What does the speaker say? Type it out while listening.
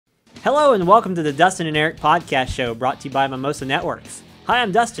Hello and welcome to the Dustin and Eric podcast show brought to you by Mimosa Networks. Hi,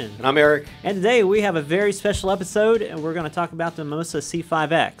 I'm Dustin. And I'm Eric. And today we have a very special episode and we're going to talk about the Mimosa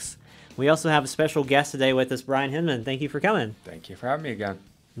C5x. We also have a special guest today with us, Brian Hinman. Thank you for coming. Thank you for having me again.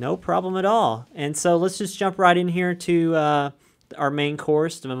 No problem at all. And so let's just jump right in here to our main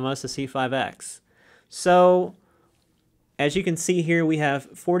course, the Mimosa C5x. So as you can see here, we have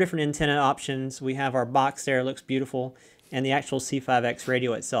 4 different antenna options. We have our box there, it looks beautiful, and the actual C5x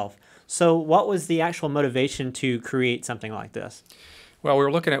radio itself. So what was the actual motivation to create something like this? Well, we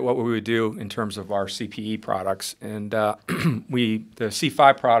were looking at what we would do in terms of our CPE products, and the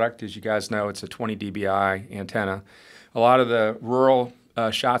C5 product, as you guys know, it's a 20 dBi antenna. A lot of the rural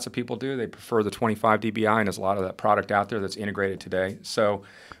shots that people do, they prefer the 25 dBi, and there's a lot of that product out there that's integrated today. So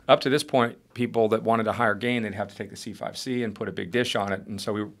up to this point, people that wanted a higher gain, they'd have to take the C5C and put a big dish on it, and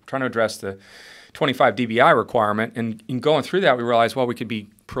so we were trying to address the 25 dBi requirement, and in going through that, we realized, well, we could be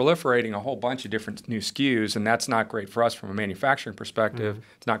proliferating a whole bunch of different new SKUs, and that's not great for us from a manufacturing perspective. Mm-hmm.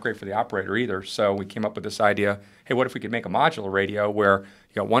 It's not great for the operator either. So we came up with this idea, hey, what if we could make a modular radio where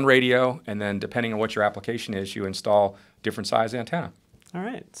you got one radio, and then depending on what your application is, you install different size antenna. All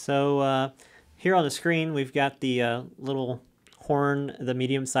right. So here on the screen, we've got the little horn, the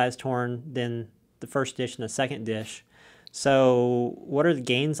medium-sized horn, then the first dish and the second dish. So what are the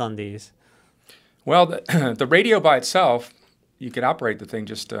gains on these? Well, the radio by itself, you could operate the thing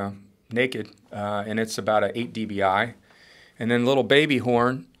just naked, and it's about an 8 dBi. And then a little baby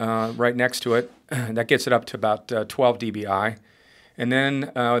horn right next to it, that gets it up to about 12 dBi. And then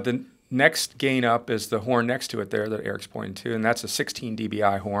the next gain up is the horn next to it there that Eric's pointing to, and that's a 16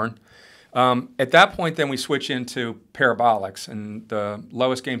 dBi horn. At that point, then we switch into parabolics, and the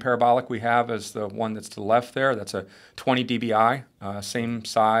lowest gain parabolic we have is the one that's to the left there. That's a 20 dBi, same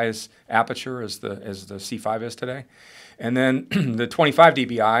size aperture as the C5 is today. And then the 25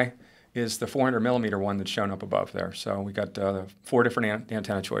 dBi is the 400 millimeter one that's shown up above there. So we got 4 different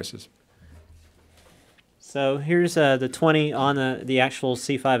antenna choices. So here's the 20 on the actual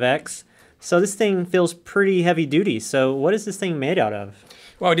C5X. So this thing feels pretty heavy duty. So what is this thing made out of?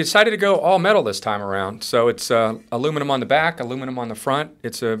 Well, we decided to go all metal this time around. So it's aluminum on the back, aluminum on the front.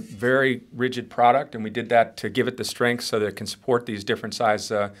 It's a very rigid product, and we did that to give it the strength so that it can support these different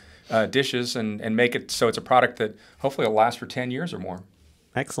size dishes and make it so it's a product that hopefully will last for 10 years or more.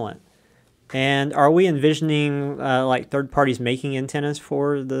 Excellent. And are we envisioning like third parties making antennas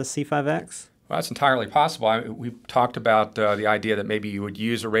for the C5X? Well, that's entirely possible. We talked about the idea that maybe you would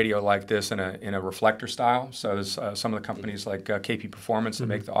use a radio like this in a reflector style. So there's some of the companies like KP Performance that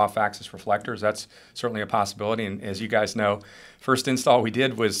make the off-axis reflectors. That's certainly a possibility. And as you guys know, first install we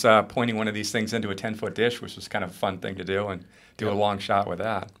did was pointing one of these things into a 10-foot dish, which was kind of a fun thing to do, and do a long shot with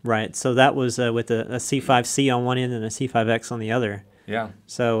that. Right. So that was with a C5C on one end and a C5X on the other. Yeah.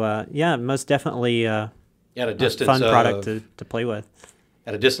 So yeah, most definitely at a distance fun product to play with.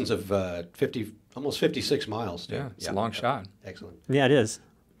 At a distance of almost 56 miles. Yeah, it's a long shot. Excellent. Yeah, it is.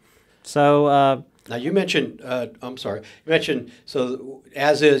 So now you mentioned, I'm sorry, you mentioned, so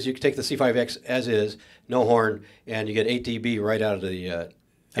as is, you can take the C5X as is, no horn, and you get 8 dB right out of the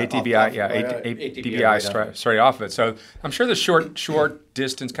 8 dBi, 8 dBi straight off of it. So I'm sure the short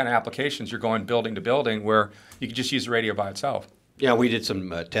distance kind of applications, you're going building to building where you could just use the radio by itself. Yeah, we did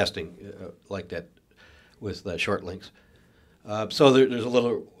some testing like that with the short links. So there's a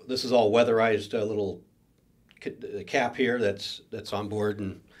little, this is all weatherized little cap here that's on board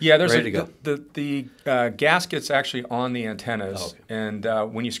and there's ready to go. The gasket's actually on the antennas, oh, okay.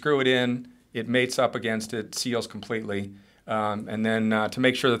 And when you screw it in, it mates up against it, seals completely, and then to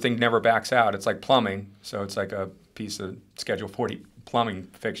make sure the thing never backs out, it's like plumbing, so it's like a piece of Schedule 40 plumbing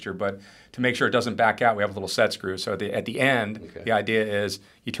fixture, but to make sure it doesn't back out, we have a little set screw. So at the end, okay. The idea is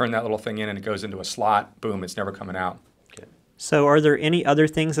you turn that little thing in and it goes into a slot, boom, it's never coming out. So are there any other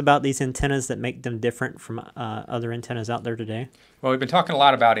things about these antennas that make them different from other antennas out there today? Well, we've been talking a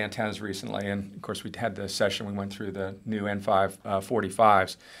lot about antennas recently, and of course we had the session, we went through the new N5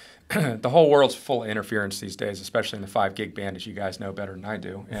 45s. The whole world's full of interference these days, especially in the 5 gig band, as you guys know better than I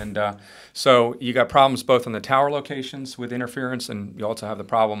do. And so you got problems both on the tower locations with interference, and you also have the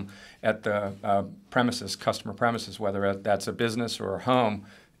problem at the premises, customer premises, whether that's a business or a home,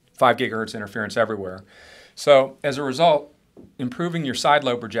 5 gigahertz interference everywhere. So as a result, improving your side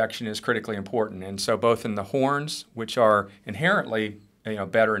lobe projection is critically important, and so both in the horns, which are inherently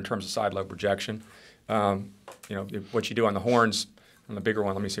better in terms of side lobe projection, what you do on the horns, on the bigger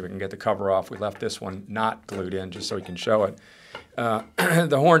one, let me see if we can get the cover off. We left this one not glued in just so we can show it.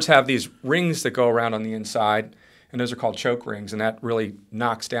 The horns have these rings that go around on the inside, and those are called choke rings, and that really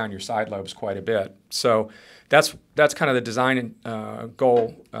knocks down your side lobes quite a bit. So that's kind of the design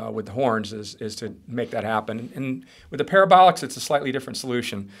goal with the horns is to make that happen. And with the parabolics, it's a slightly different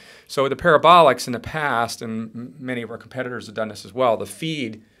solution. So with the parabolics in the past, and many of our competitors have done this as well, the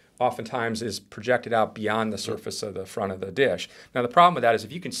feed oftentimes is projected out beyond the surface of the front of the dish. Now the problem with that is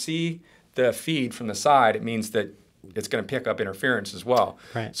if you can see the feed from the side, it means that it's going to pick up interference as well.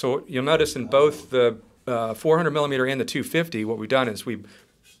 Right. So you'll notice in both the 400 millimeter and the 250, what we've done is we've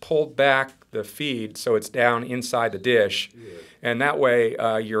pulled back the feed so it's down inside the dish, and that way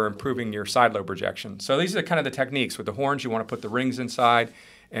you're improving your side lobe projection. So these are kind of the techniques. With the horns, you want to put the rings inside,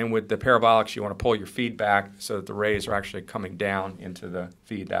 and with the parabolics, you want to pull your feed back so that the rays are actually coming down into the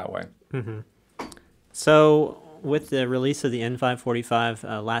feed that way. Mm-hmm. So with the release of the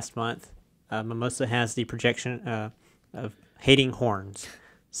N545 last month, Mimosa has the projection of hating horns.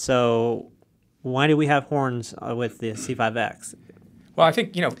 So why do we have horns with the C5X? Well, I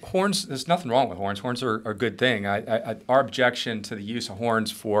think, horns, there's nothing wrong with horns. Horns are a good thing. Our objection to the use of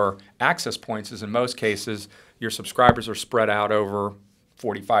horns for access points is in most cases your subscribers are spread out over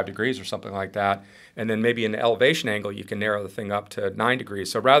 45 degrees or something like that. And then maybe in the elevation angle, you can narrow the thing up to 9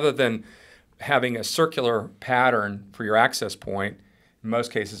 degrees. So rather than having a circular pattern for your access point, in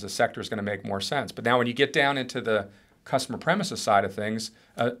most cases, a sector is going to make more sense. But now when you get down into the customer premises side of things,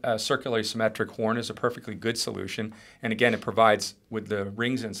 a circularly symmetric horn is a perfectly good solution. And again, it provides, with the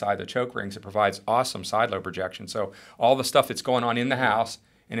rings inside, the choke rings, it provides awesome side lobe projection. So all the stuff that's going on in the house,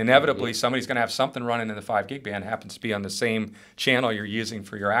 and inevitably somebody's going to have something running in the 5 gig band, happens to be on the same channel you're using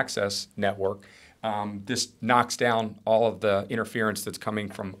for your access network. This knocks down all of the interference that's coming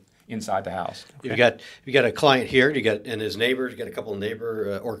from inside the house. Okay. You got a client here, and his neighbors. You got a couple of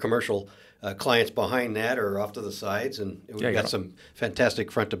neighbor or commercial clients behind that or off to the sides, and we've got some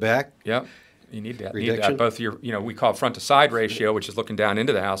fantastic front to back. Yep. You need that. Reduction. Both your, we call it front to side ratio, which is looking down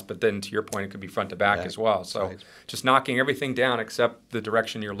into the house, but then to your point, it could be front to back as well. So sides. Just knocking everything down except the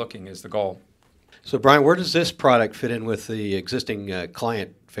direction you're looking is the goal. So Brian, where does this product fit in with the existing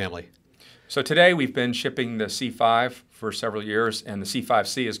client family? So today we've been shipping the C5 for several years, and the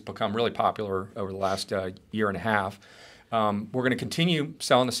C5C has become really popular over the last year and a half. We're going to continue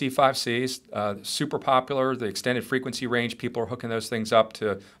selling the C5Cs, super popular, the extended frequency range. People are hooking those things up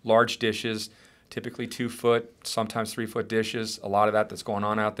to large dishes, typically 2-foot, sometimes 3-foot dishes, a lot of that's going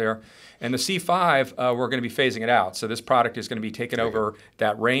on out there. And the C5, we're going to be phasing it out. So this product is going to be taking over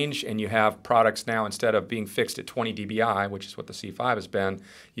that range, and you have products now, instead of being fixed at 20 dBi, which is what the C5 has been,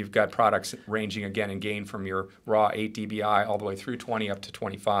 you've got products ranging again in gain from your raw 8 dBi all the way through 20 up to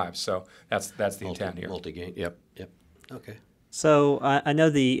 25. So that's the intent here. Multi-gain, yep. Okay. So I know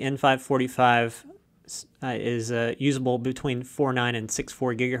the N545 is usable between 4.9 and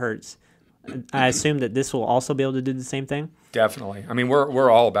 6.4 gigahertz. I assume that this will also be able to do the same thing? Definitely. I mean, we're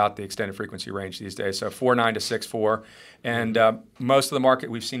all about the extended frequency range these days. So 4.9 to 6.4, and most of the market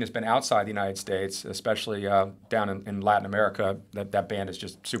we've seen has been outside the United States, especially down in Latin America. That band is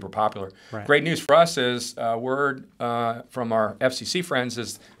just super popular. Right. Great news for us is word from our FCC friends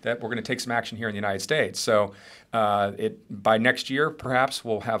is that we're going to take some action here in the United States. So by next year, perhaps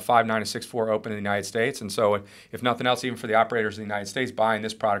we'll have 5.9 to 6.4 open in the United States. And so, if nothing else, even for the operators in the United States, buying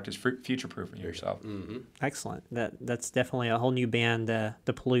this product is future-proofing yourself. Mm-hmm. Excellent. That's definitely a whole new band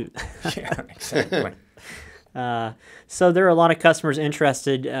to pollute. Yeah, exactly. So there are a lot of customers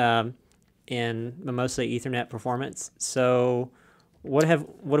interested in Mimosa Ethernet performance. So what have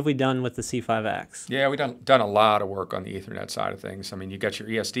we done with the C5X? Yeah, we've done a lot of work on the Ethernet side of things. I mean, you got your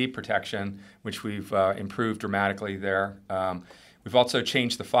ESD protection, which we've improved dramatically there. We've also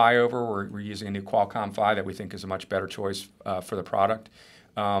changed the PHY over. We're using a new Qualcomm PHY that we think is a much better choice for the product.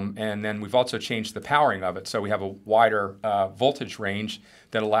 And then we've also changed the powering of it. So we have a wider voltage range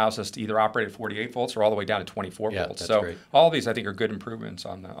that allows us to either operate at 48 volts or all the way down to 24 volts. That's So great. all of these, I think, are good improvements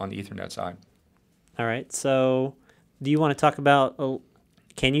on the Ethernet side. All right. So do you want to talk about,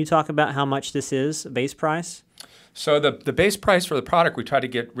 can you talk about how much this is, base price? So the base price for the product, we try to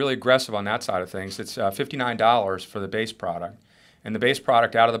get really aggressive on that side of things. It's $59 for the base product. And the base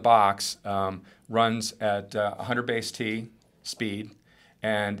product out of the box runs at 100 base T speed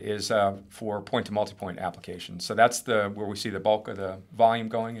and is for point-to-multipoint applications. So that's where we see the bulk of the volume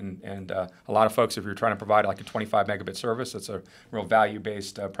going. And a lot of folks, if you're trying to provide like a 25 megabit service, it's a real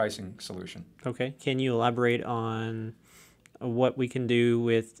value-based pricing solution. Okay. Can you elaborate on what we can do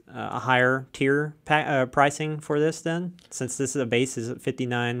with a higher tier pricing for this then? Since this is a base is at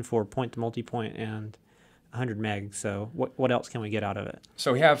 59 for point-to-multipoint and 100 meg. So what else can we get out of it?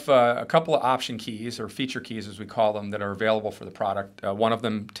 So we have a couple of option keys, or feature keys as we call them, that are available for the product. One of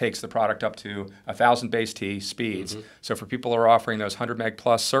them takes the product up to 1,000 base T speeds. So for people who are offering those 100 meg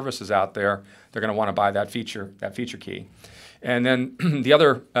plus services out there, they're going to want to buy that feature key. And then the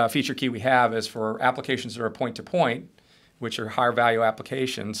other feature key we have is for applications that are point-to-point, which are higher value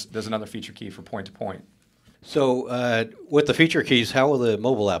applications. There's another feature key for point-to-point. So with the feature keys, how will the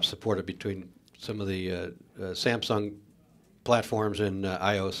mobile apps support it between some of the Samsung platforms and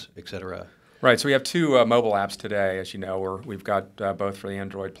iOS, et cetera? Right, so we have two mobile apps today, as you know, where we've got both for the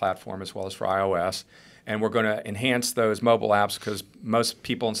Android platform as well as for iOS. And we're going to enhance those mobile apps because most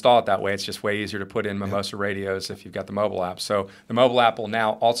people install it that way. It's just way easier to put in Mimosa radios if you've got the mobile app. So the mobile app will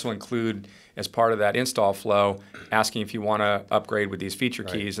now also include, as part of that install flow, asking if you want to upgrade with these feature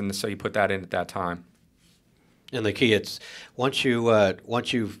keys, and so you put that in at that time. And the key, it's once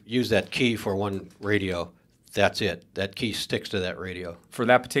you've used that key for one radio, that's it. That key sticks to that radio. For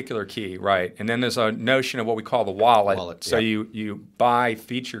that particular key, right. And then there's a notion of what we call the wallet. So you buy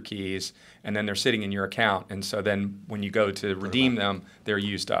feature keys, and then they're sitting in your account. And so then when you go to redeem them, they're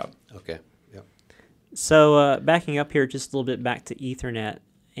used up. Okay. Yep. So backing up here just a little bit back to Ethernet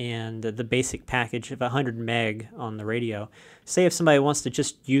and the basic package of 100 meg on the radio. Say if somebody wants to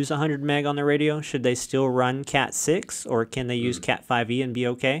just use 100 meg on the radio, should they still run Cat 6 or can they use Cat 5e and be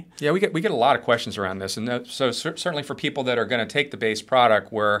okay? Yeah, we get a lot of questions around this, and so certainly for people that are going to take the base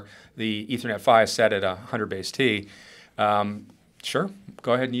product where the Ethernet PHY is set at 100 base T, sure,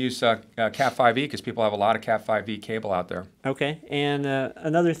 go ahead and use Cat 5e because people have a lot of Cat 5e cable out there. Okay, and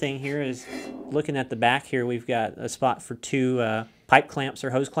another thing here is looking at the back here, we've got a spot for two pipe clamps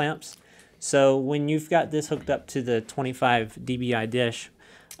or hose clamps. So when you've got this hooked up to the 25 dBi dish,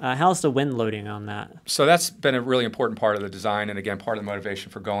 how's the wind loading on that? So that's been a really important part of the design, and again, part of the motivation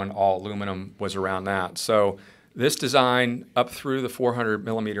for going all aluminum was around that. So this design up through the 400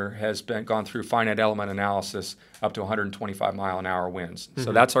 millimeter has gone through finite element analysis up to 125 mile an hour winds.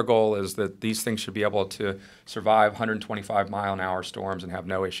 So that's our goal, is that these things should be able to survive 125 mile an hour storms and have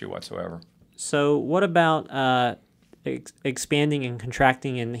no issue whatsoever. So what about expanding and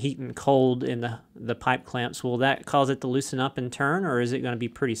contracting and heat and cold in the pipe clamps? Will that cause it to loosen up and turn, or is it going to be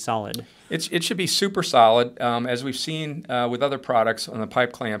pretty solid? It should be super solid. As we've seen with other products on the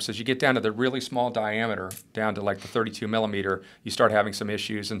pipe clamps, as you get down to the really small diameter, down to like the 32 millimeter, you start having some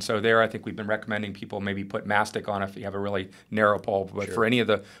issues. And so there, I think we've been recommending people maybe put mastic on if you have a really narrow pole. But for any of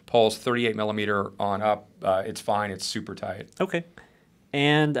the poles 38 millimeter on up, it's fine. It's super tight. Okay.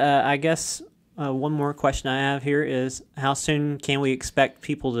 And I guess one more question I have here is, how soon can we expect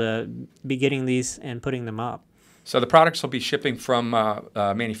people to be getting these and putting them up? So the products will be shipping from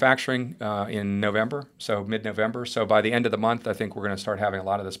manufacturing in November, so mid-November. So by the end of the month, I think we're going to start having a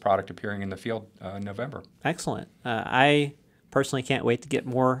lot of this product appearing in the field in November. Excellent. I personally can't wait to get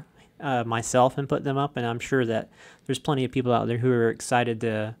more myself and put them up, and I'm sure that there's plenty of people out there who are excited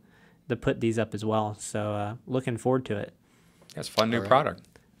to put these up as well. So looking forward to it. That's a fun new product.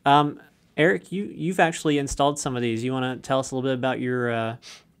 Eric, you've actually installed some of these. You want to tell us a little bit about your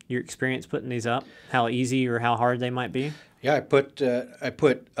experience putting these up, how easy or how hard they might be? Yeah, I put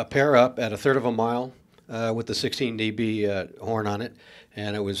a pair up at 1/3 of a mile with the 16 dB horn on it,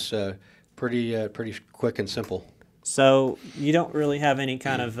 and it was pretty quick and simple. So you don't really have any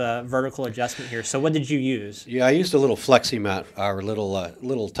kind of vertical adjustment here. So what did you use? Yeah, I used a little flexi mount, or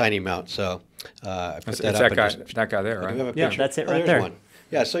little tiny mount. So I put that up. That guy there, right? Yeah, that's it right there. One.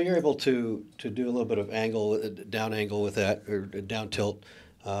 Yeah, so you're able to do a little bit of down angle with that, or down tilt.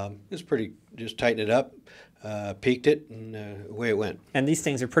 It's pretty, just tighten it up, peaked it, and away it went. And these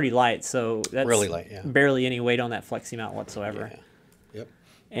things are pretty light, so that's really light, yeah. Barely any weight on that flexi mount whatsoever. Yeah. Yep.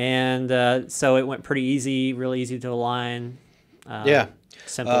 And so it went pretty easy, really easy to align. Yeah.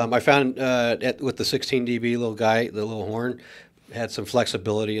 Simple. I found with the 16 dB little guy, the little horn, had some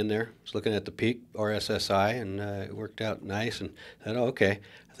flexibility in there. I was looking at the peak RSSI, and it worked out nice. And I thought, oh, okay,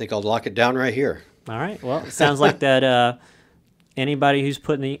 I think I'll lock it down right here. All right. Well, it sounds like that anybody who's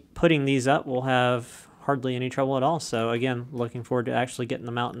putting these up will have hardly any trouble at all. So again, looking forward to actually getting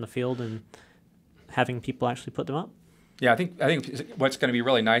them out in the field and having people actually put them up. Yeah, I think what's going to be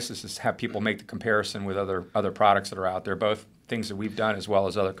really nice is to have people make the comparison with other products that are out there, both things that we've done as well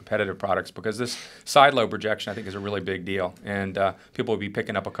as other competitive products, because this side load projection I think is a really big deal, and people will be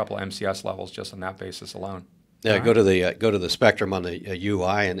picking up a couple of MCS levels just on that basis alone. Yeah, go to the spectrum on the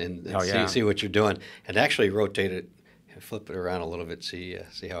UI and see what you're doing, and actually rotate it, flip it around a little bit, see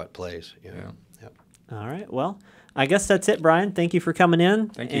how it plays. You know? Yeah. Yep. All right. Well, I guess that's it, Brian. Thank you for coming in.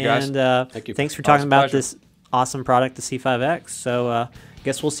 Thank you, guys. And Thank you. Thanks for talking about Pleasure. this awesome product, the C5X. So I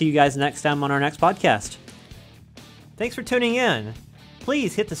guess we'll see you guys next time on our next podcast. Thanks for tuning in.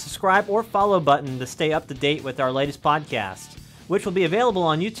 Please hit the subscribe or follow button to stay up to date with our latest podcast, which will be available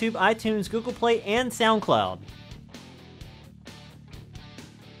on YouTube, iTunes, Google Play, and SoundCloud.